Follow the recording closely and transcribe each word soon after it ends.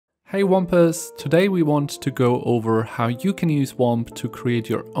Hey Wompers! Today we want to go over how you can use Womp to create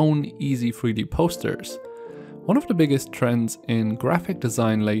your own easy 3D posters. One of the biggest trends in graphic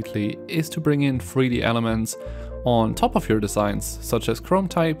design lately is to bring in 3D elements on top of your designs, such as Chrome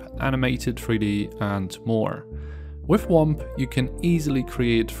type, animated 3D and more. With Womp, you can easily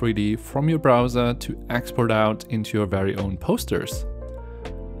create 3D from your browser to export out into your very own posters.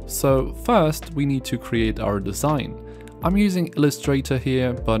 So first we need to create our design. I'm using Illustrator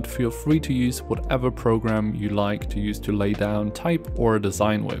here, but feel free to use whatever program you like to use to lay down type or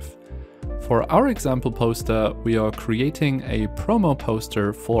design with. For our example poster, we are creating a promo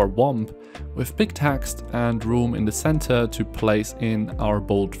poster for Womp with big text and room in the center to place in our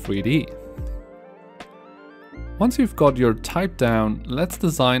bold 3D. Once you've got your type down, let's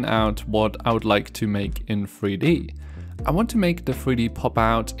design out what I would like to make in 3D. I want to make the 3D pop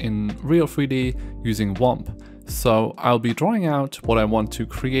out in real 3D using Womp. So I'll be drawing out what I want to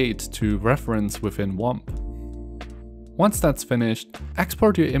create to reference within Womp. Once that's finished,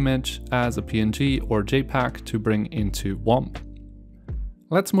 export your image as a PNG or JPEG to bring into Womp.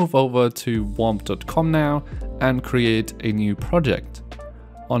 Let's move over to womp.com now and create a new project.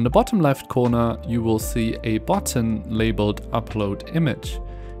 On the bottom left corner, you will see a button labeled Upload Image.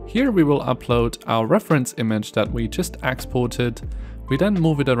 Here we will upload our reference image that we just exported. We then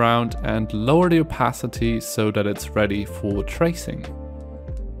move it around and lower the opacity so that it's ready for tracing.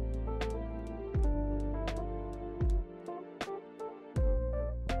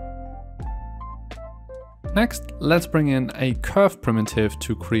 Next, let's bring in a curve primitive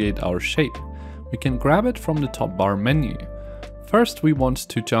to create our shape. We can grab it from the top bar menu. First, we want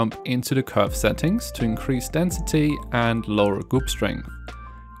to jump into the curve settings to increase density and lower goop strength.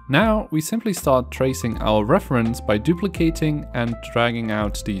 Now we simply start tracing our reference by duplicating and dragging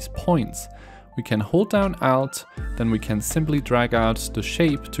out these points. We can hold down Alt, then we can simply drag out the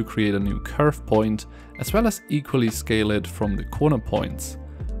shape to create a new curve point, as well as equally scale it from the corner points.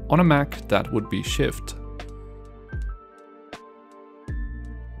 On a Mac, that would be Shift.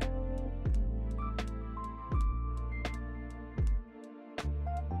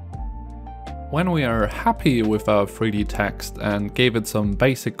 When we are happy with our 3D text and gave it some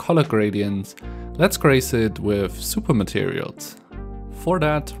basic color gradients, let's grace it with super materials. For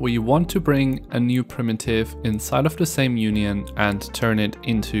that, we want to bring a new primitive inside of the same union and turn it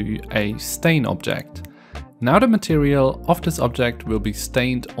into a stain object. Now the material of this object will be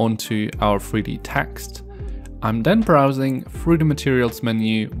stained onto our 3D text. I'm then browsing through the materials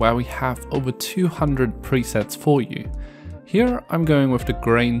menu where we have over 200 presets for you. Here I'm going with the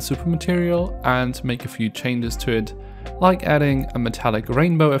grain super material and make a few changes to it, like adding a metallic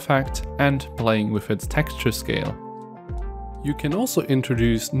rainbow effect and playing with its texture scale. You can also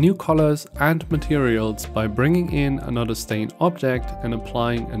introduce new colors and materials by bringing in another stain object and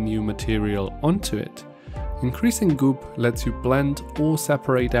applying a new material onto it. Increasing goop lets you blend or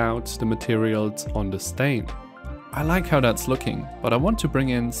separate out the materials on the stain. I like how that's looking, but I want to bring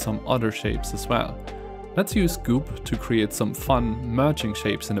in some other shapes as well. Let's use Goop to create some fun merging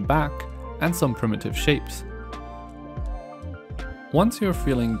shapes in the back and some primitive shapes. Once you're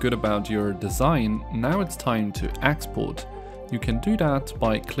feeling good about your design, now it's time to export. You can do that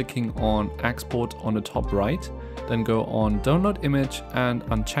by clicking on Export on the top right, then go on Download Image and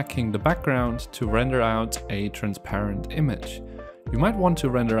unchecking the background to render out a transparent image. You might want to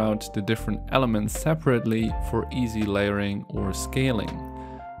render out the different elements separately for easy layering or scaling.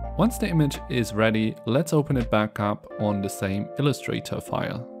 Once the image is ready, let's open it back up on the same Illustrator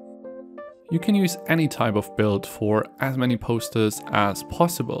file. You can use any type of build for as many posters as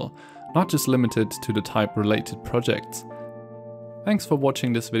possible, not just limited to the type related projects. Thanks for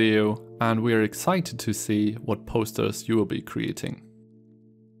watching this video, and we are excited to see what posters you will be creating.